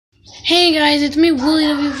Hey guys, it's me,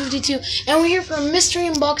 WillyW52, and we're here for mystery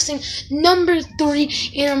unboxing number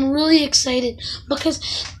 3, and I'm really excited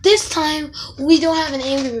because this time we don't have an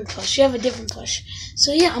Angry Bird plush, we have a different plush.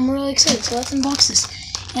 So yeah, I'm really excited, so let's unbox this.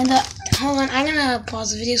 And hold on, I'm gonna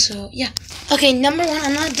pause the video, so yeah. Okay, number 1,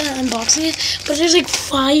 I'm not done unboxing it, but there's like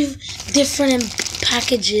 5 different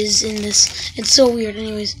packages in this. It's so weird.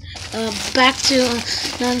 Anyways, back to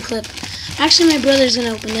non-clip. Actually, my brother's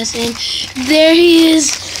gonna open this, and there he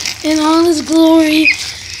is in all his glory,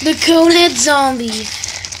 the Conehead Zombie.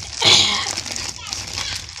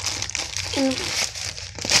 And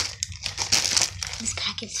this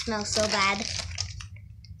package smells so bad.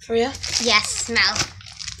 for real? Yes, smell.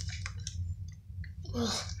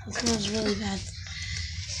 Oh, that smells really bad.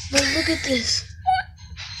 But look at this.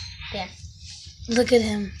 Yeah. Look at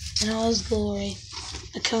him in all his glory,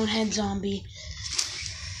 the Conehead Zombie.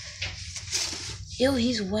 Yo,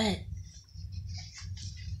 he's wet.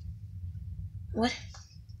 What?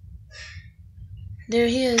 There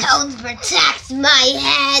he is. Cone protects my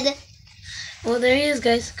head. Well, there he is,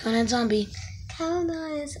 guys. Conehead Zombie. Cone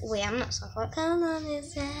on his... Wait, I'm not so far. Cone on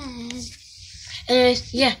his head.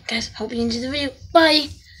 Anyways, yeah, guys. Hope you enjoyed the video. Bye.